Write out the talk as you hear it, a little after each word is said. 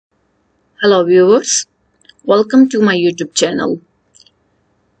Hello viewers, welcome to my YouTube channel.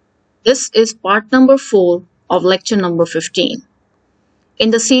 This is part number 4 of lecture number 15. In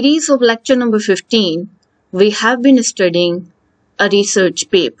the series of lecture number 15, we have been studying a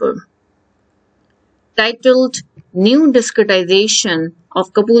research paper titled New Discretization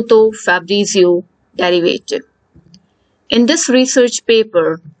of Caputo Fabrizio Derivative. In this research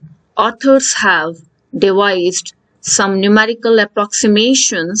paper, authors have devised some numerical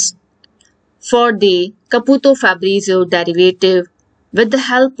approximations for the Caputo Fabrizio derivative with the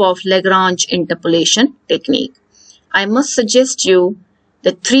help of Lagrange interpolation technique. I must suggest you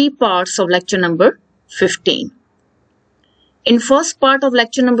the 3 parts of lecture number 15. In first part of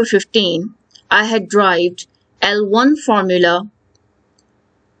lecture number 15, I had derived L1 formula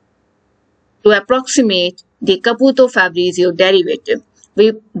to approximate the Caputo Fabrizio derivative.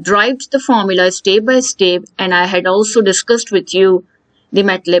 We derived the formula step by step, and I had also discussed with you the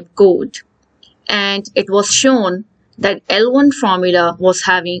MATLAB code. And it was shown that L1 formula was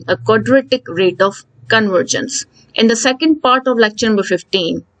having a quadratic rate of convergence. In the second part of lecture number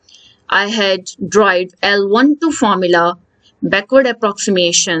 15, I had derived L1-2 formula, backward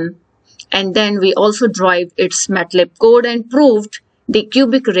approximation, and then we also derived its MATLAB code and proved the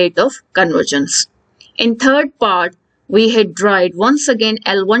cubic rate of convergence. In third part, we had derived once again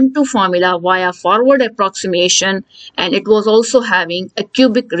L1-2 formula via forward approximation, and it was also having a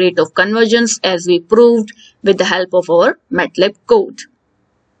cubic rate of convergence as we proved with the help of our MATLAB code.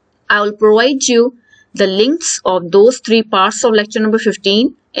 I will provide you the links of those 3 parts of lecture number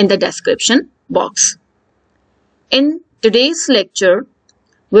 15 in the description box. In today's lecture,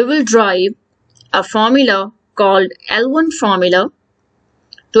 we will derive a formula called L1 formula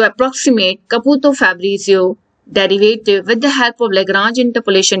to approximate Caputo Fabrizio derivative with the help of Lagrange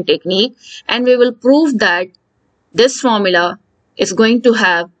interpolation technique, and we will prove that this formula is going to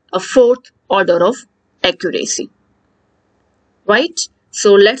have a 4th order of accuracy. Right?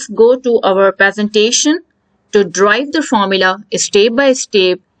 So let's go to our presentation to derive the formula step by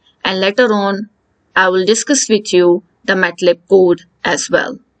step, and later on I will discuss with you the MATLAB code as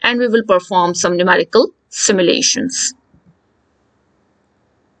well, and we will perform some numerical simulations.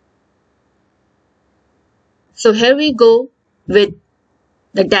 So here we go with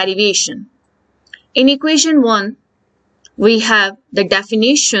the derivation. In equation 1, we have the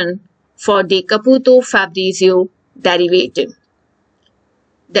definition for the Caputo Fabrizio derivative.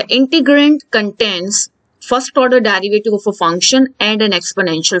 The integrand contains first order derivative of a function and an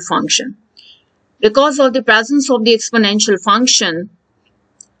exponential function. Because of the presence of the exponential function,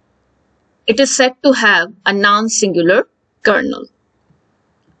 it is said to have a non-singular kernel.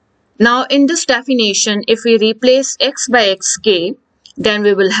 Now in this definition, if we replace x by xk, then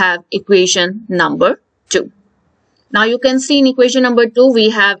we will have equation number 2. Now you can see in equation number 2, we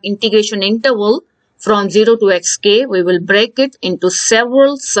have integration interval from 0 to xk. We will break it into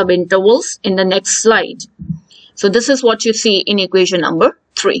several subintervals in the next slide. So this is what you see in equation number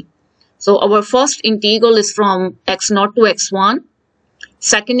 3. So our first integral is from x0 to x1,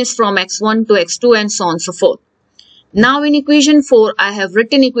 second is from x1 to x2, and so on and so forth. Now in equation 4, I have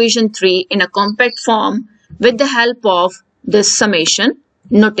written equation 3 in a compact form with the help of this summation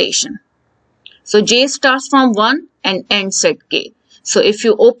notation. So j starts from 1 and ends at k. So if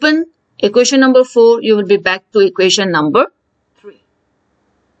you open equation number 4, you will be back to equation number 3.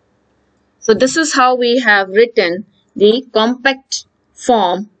 So this is how we have written the compact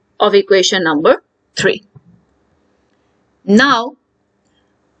form of equation number 3. Now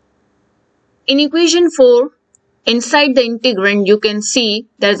in equation 4, inside the integrand, you can see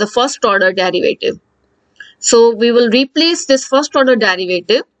there is a first order derivative. So we will replace this first order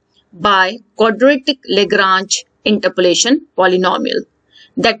derivative by quadratic Lagrange interpolation polynomial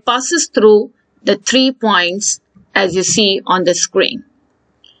that passes through the 3 points as you see on the screen.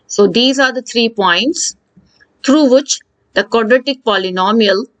 So these are the 3 points through which the quadratic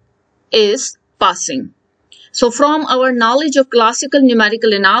polynomial is passing. So from our knowledge of classical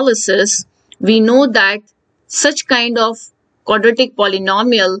numerical analysis, we know that such kind of quadratic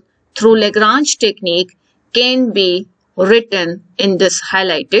polynomial through Lagrange technique can be written in this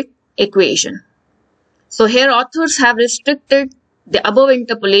highlighted equation. So here authors have restricted the above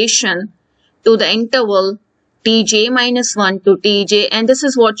interpolation to the interval tj minus 1 to tj, and this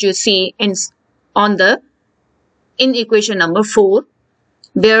is what you see in equation number 4,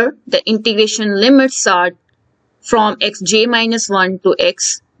 where the integration limits are from xj minus 1 to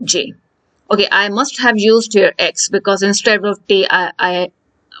xj. Okay, I must have used here x because instead of t, I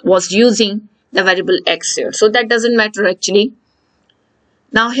was using the variable x here. So that doesn't matter actually.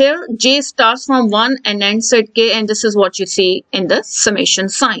 Now here j starts from 1 and ends at k, and this is what you see in the summation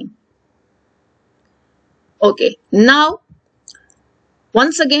sign. Okay, now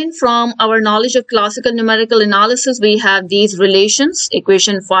once again from our knowledge of classical numerical analysis, we have these relations,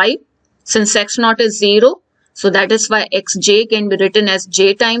 equation 5. Since x0 is 0, so that is why xj can be written as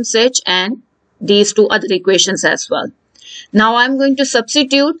j times h, and these two other equations as well. Now I'm going to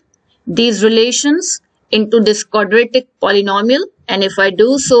substitute these relations into this quadratic polynomial, and if I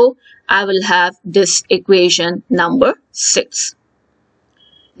do so, I will have this equation number 6.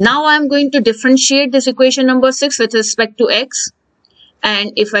 Now I'm going to differentiate this equation number 6 with respect to x,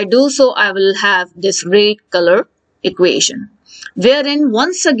 and if I do so, I will have this red color equation, wherein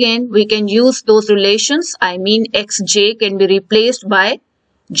once again we can use those relations. I mean xj can be replaced by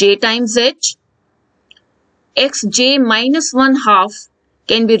j times h, xj minus 1/2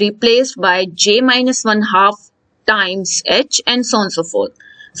 can be replaced by j minus 1/2 times h, and so on and so forth.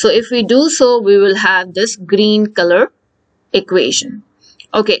 So if we do so, we will have this green color equation.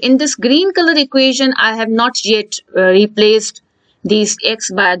 Okay, in this green color equation, I have not yet replaced these x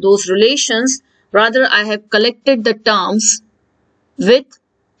by those relations. Rather, I have collected the terms with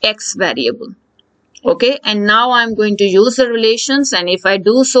x variable. Okay, and now I'm going to use the relations, and if I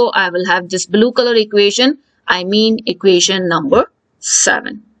do so, I will have this blue color equation. I mean equation number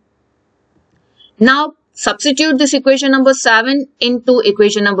 7. Now substitute this equation number 7 into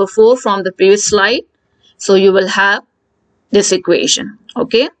equation number 4 from the previous slide. So you will have this equation.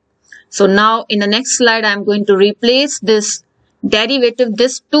 Okay, so now in the next slide, I'm going to replace this derivative.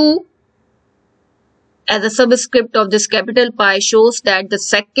 This 2 as a subscript of this capital Pi shows that the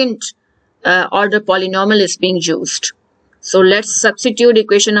second order polynomial is being used. So let's substitute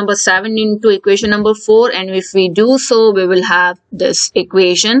equation number 7 into equation number 4, and if we do so, we will have this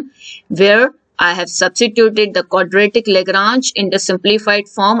equation where I have substituted the quadratic Lagrange in the simplified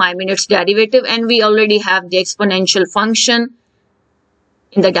form, I mean its derivative, and we already have the exponential function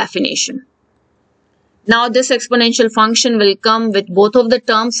in the definition. Now this exponential function will come with both of the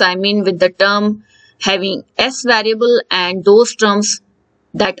terms, I mean with the term having s variable and those terms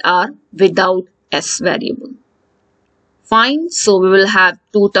that are without s variable. Fine, so we will have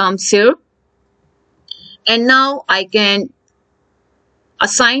two terms here. And now I can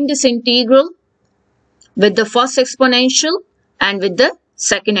assign this integral with the first exponential and with the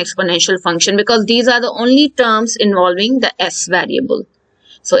second exponential function, because these are the only terms involving the s variable.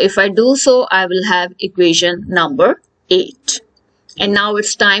 So if I do so, I will have equation number 8. And now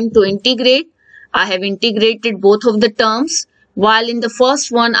it's time to integrate. I have integrated both of the terms. While in the first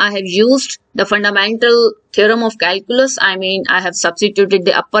one, I have used the fundamental theorem of calculus. I mean, I have substituted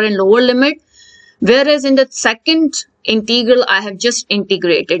the upper and lower limit. Whereas in the second integral, I have just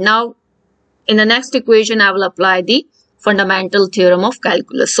integrated. Now, in the next equation, I will apply the fundamental theorem of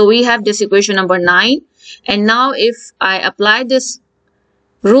calculus. So we have this equation number 9. And now if I apply this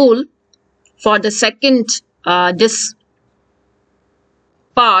rule for the second, this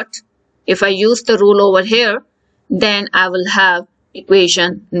part, if I use the rule over here, then I will have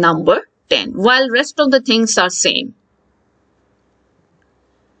equation number 10, while rest of the things are same.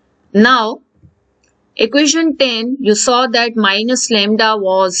 Now, equation 10, you saw that minus lambda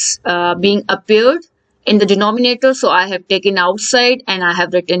was being appeared in the denominator, so I have taken outside and I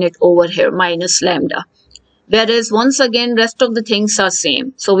have written it over here, minus lambda. Whereas once again, rest of the things are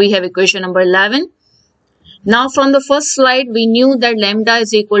same. So we have equation number 11. Now from the first slide, we knew that lambda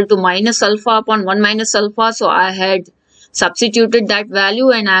is equal to minus alpha upon 1 minus alpha. So I had substituted that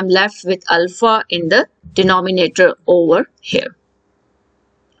value and I am left with alpha in the denominator over here.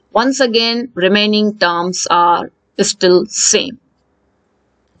 Once again, remaining terms are still same.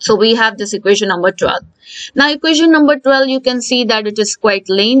 So we have this equation number 12. Now equation number 12, you can see that it is quite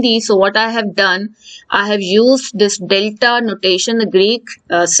lengthy. So what I have done, I have used this delta notation, the Greek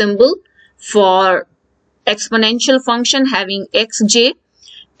symbol for exponential function having xj,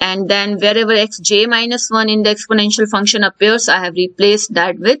 and then wherever xj minus 1 in the exponential function appears, I have replaced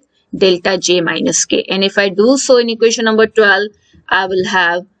that with delta j minus k. And if I do so in equation number 12, I will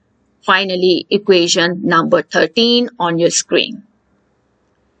have finally equation number 13 on your screen.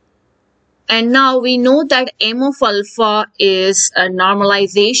 And now we know that m of alpha is a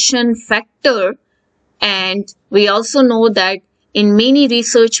normalization factor, and we also know that in many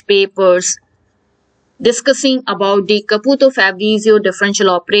research papers discussing about the Caputo Fabrizio differential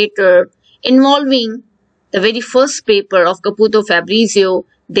operator involving the very first paper of Caputo Fabrizio,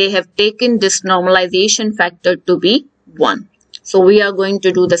 they have taken this normalization factor to be 1. So we are going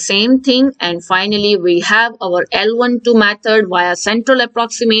to do the same thing, and finally we have our L1-2 method via central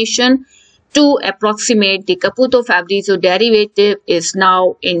approximation to approximate the Caputo Fabrizio derivative is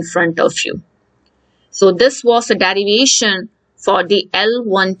now in front of you. So this was a derivation for the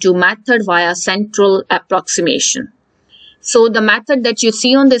L1-2 method via central approximation. So the method that you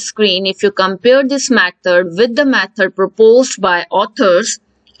see on the screen, if you compare this method with the method proposed by authors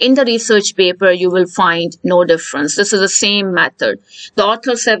in the research paper, you will find no difference. This is the same method. The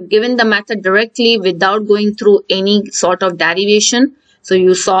authors have given the method directly without going through any sort of derivation. So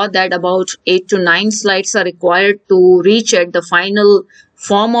you saw that about 8 to 9 slides are required to reach at the final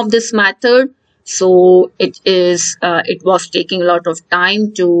form of this method. So it was taking a lot of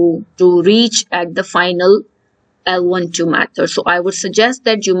time to reach at the final L1-2 method. So I would suggest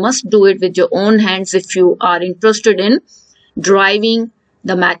that you must do it with your own hands if you are interested in driving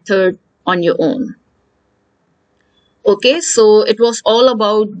the method on your own. Okay, so it was all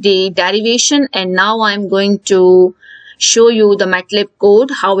about the derivation, and now I'm going to show you the MATLAB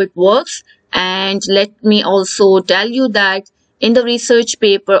code, how it works. And let me also tell you that in the research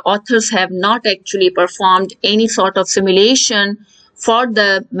paper, authors have not actually performed any sort of simulation for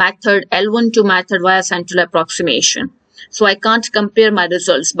the method L1-2 method via central approximation. So I can't compare my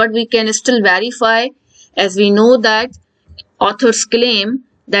results, but we can still verify, as we know that authors claim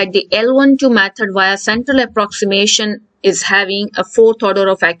that the L1-2 method via central approximation is having a 4th order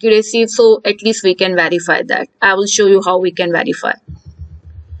of accuracy. So at least we can verify that. I will show you how we can verify.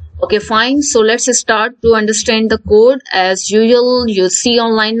 Okay, fine. So let's start to understand the code. As usual, you see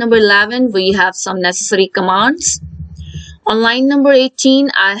on line number 11, we have some necessary commands. On line number 18,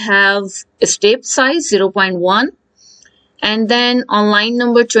 I have a step size 0.1. And then on line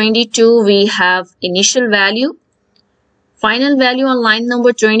number 22, we have initial value. Final value on line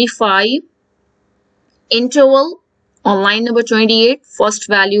number 25. Interval on line number 28. First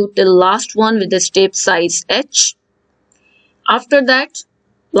value till last one with the step size h. After that,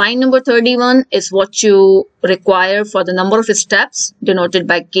 line number 31 is what you require for the number of steps denoted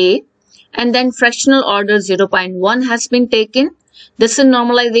by k. And then fractional order 0.1 has been taken. This is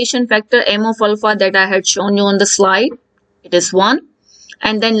normalization factor m of alpha that I had shown you on the slide. It is 1.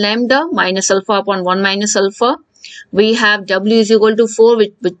 And then lambda minus alpha upon 1 minus alpha. We have w is equal to 4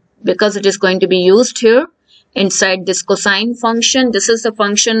 because it is going to be used here inside this cosine function. This is the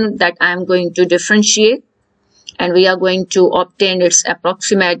function that I am going to differentiate, and we are going to obtain its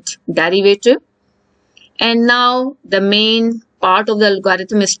approximate derivative. And now the main part of the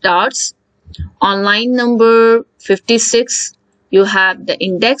algorithm starts. On line number 56, you have the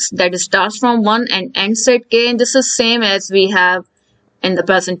index that starts from 1 and ends at k, and this is same as we have in the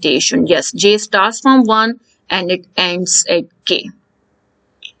presentation. Yes, j starts from 1 and it ends at k.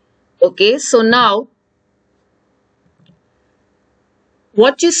 Okay, so now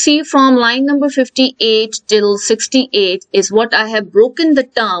what you see from line number 58 till 68 is what I have broken the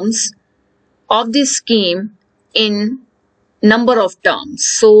terms of this scheme in number of terms.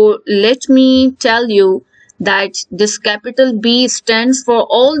 So let me tell you that this capital B stands for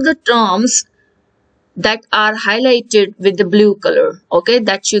all the terms that are highlighted with the blue color, okay,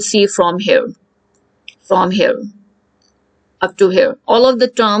 that you see from here up to here. All of the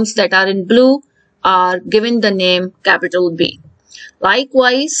terms that are in blue are given the name capital B.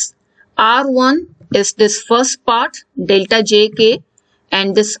 Likewise, R1 is this first part, delta jk,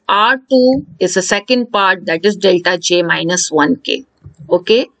 and this R2 is the second part, that is delta j minus 1k.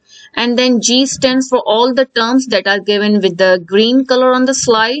 Okay, and then G stands for all the terms that are given with the green color on the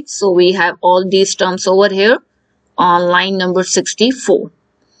slide. So we have all these terms over here on line number 64.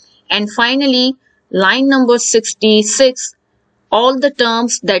 And finally, line number 66, all the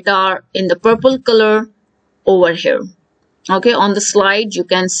terms that are in the purple color over here. Okay, on the slide you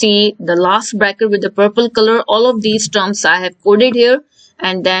can see the last bracket with the purple color. All of these terms I have coded here,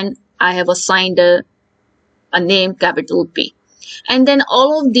 and then I have assigned a name capital P. And then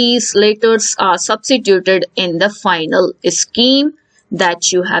all of these letters are substituted in the final scheme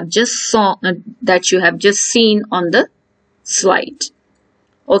that you have just seen on the slide.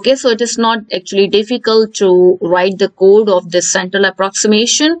 Okay, so it is not actually difficult to write the code of this central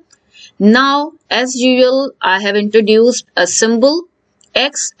approximation. Now, as usual, I have introduced a symbol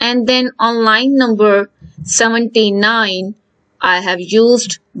x, and then on line number 79, I have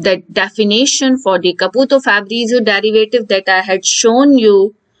used the definition for the Caputo Fabrizio derivative that I had shown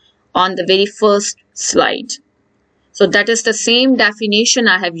you on the very first slide. So that is the same definition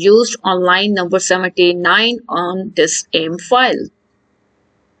I have used on line number 79 on this M file.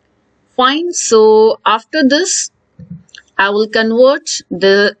 Fine, so after this, I will convert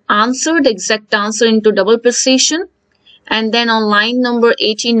the exact answer into double precision. And then on line number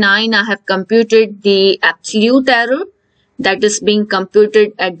 89, I have computed the absolute error that is being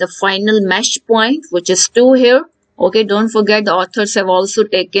computed at the final mesh point, which is 2 here. Okay, don't forget the authors have also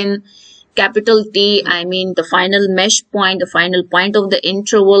taken capital T, I mean the final mesh point, the final point of the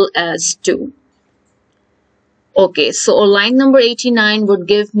interval as 2. Okay, so line number 89 would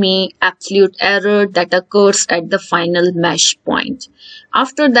give me absolute error that occurs at the final mesh point.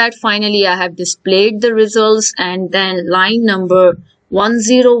 After that, finally, I have displayed the results, and then line number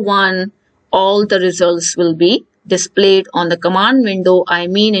 101, all the results will be displayed on the command window. I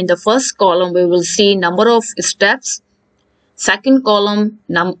mean, in the first column, we will see number of steps. Second column,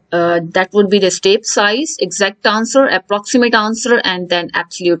 that would be the step size, exact answer, approximate answer, and then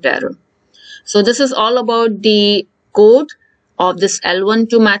absolute error. So this is all about the code of this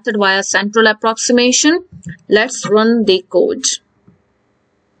L1-2 method via central approximation. Let's run the code.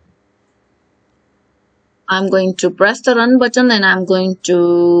 I'm going to press the run button and I'm going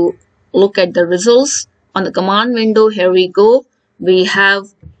to look at the results on the command window. Here we go. We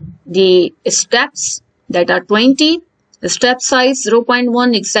have the steps that are 20, the step size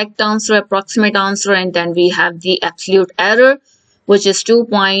 0.1, exact answer, approximate answer, and then we have the absolute error, which is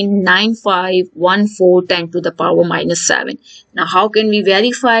 2.9514 10 to the power minus 7. Now, how can we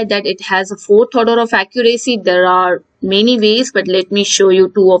verify that it has a fourth order of accuracy? There are many ways, but let me show you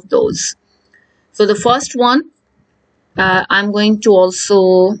two of those. So the first one, I'm going to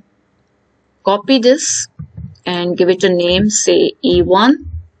also copy this and give it a name, say E1.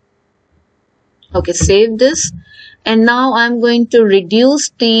 Okay, save this. And now I'm going to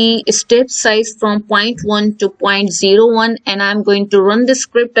reduce the step size from 0.1 to 0.01, and I'm going to run the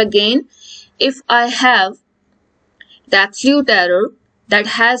script again. If I have the absolute error that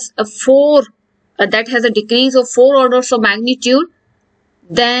has a decrease of 4 orders of magnitude,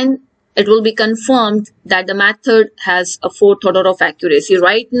 then it will be confirmed that the method has a fourth order of accuracy.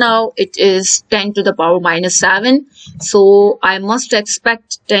 Right now it is 10 to the power minus 7, so I must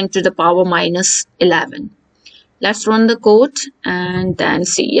expect 10 to the power minus 11. Let's run the code and then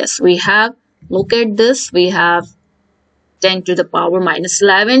see. Yes, we have, look at this, we have 10 to the power minus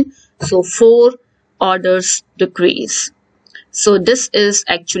 11. So 4 orders decrease. So this is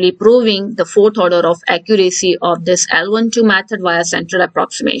actually proving the fourth order of accuracy of this L1-2 method via central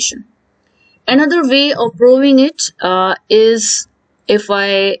approximation. Another way of proving it is if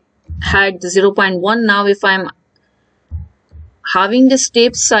I had the 0.1, now if I'm having the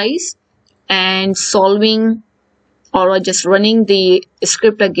step size and solving or just running the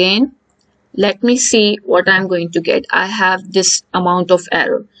script again, let me see what I'm going to get. I have this amount of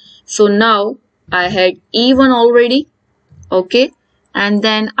error. So now I had E1 already, okay, and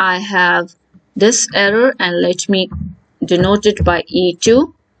then I have this error, and let me denote it by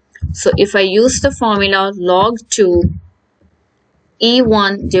E2. So if I use the formula log 2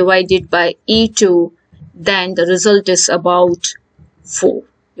 E1 divided by E2, then the result is about 4,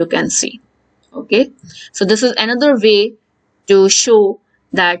 you can see. Okay, so this is another way to show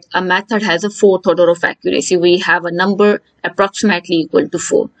that a method has a fourth order of accuracy. We have a number approximately equal to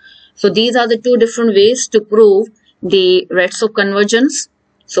 4. So these are the two different ways to prove the rates of convergence.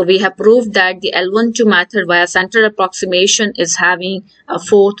 So we have proved that the L1-2 method via central approximation is having a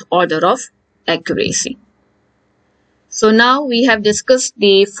fourth order of accuracy. So now we have discussed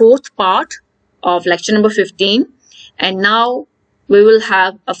the fourth part of lecture number 15, and now we will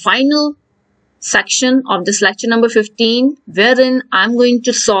have a final section of this lecture number 15, wherein I'm going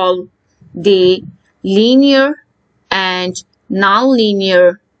to solve the linear and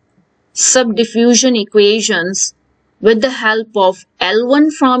nonlinear subdiffusion equations with the help of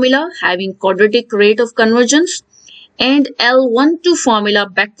L1 formula having quadratic rate of convergence and L1-2 formula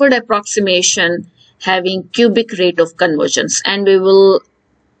backward approximation having cubic rate of convergence. And we will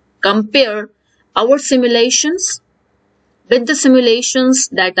compare our simulations with the simulations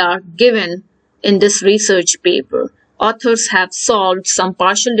that are given in this research paper. Authors have solved some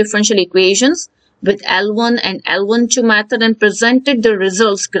partial differential equations with L1 and L1-2 method and presented the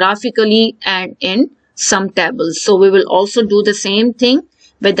results graphically and in some tables. So we will also do the same thing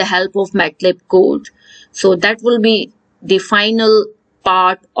with the help of MATLAB code. So that will be the final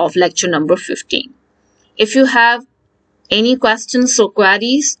part of lecture number 15. If you have any questions or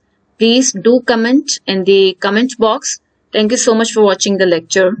queries, please do comment in the comment box. Thank you so much for watching the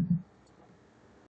lecture.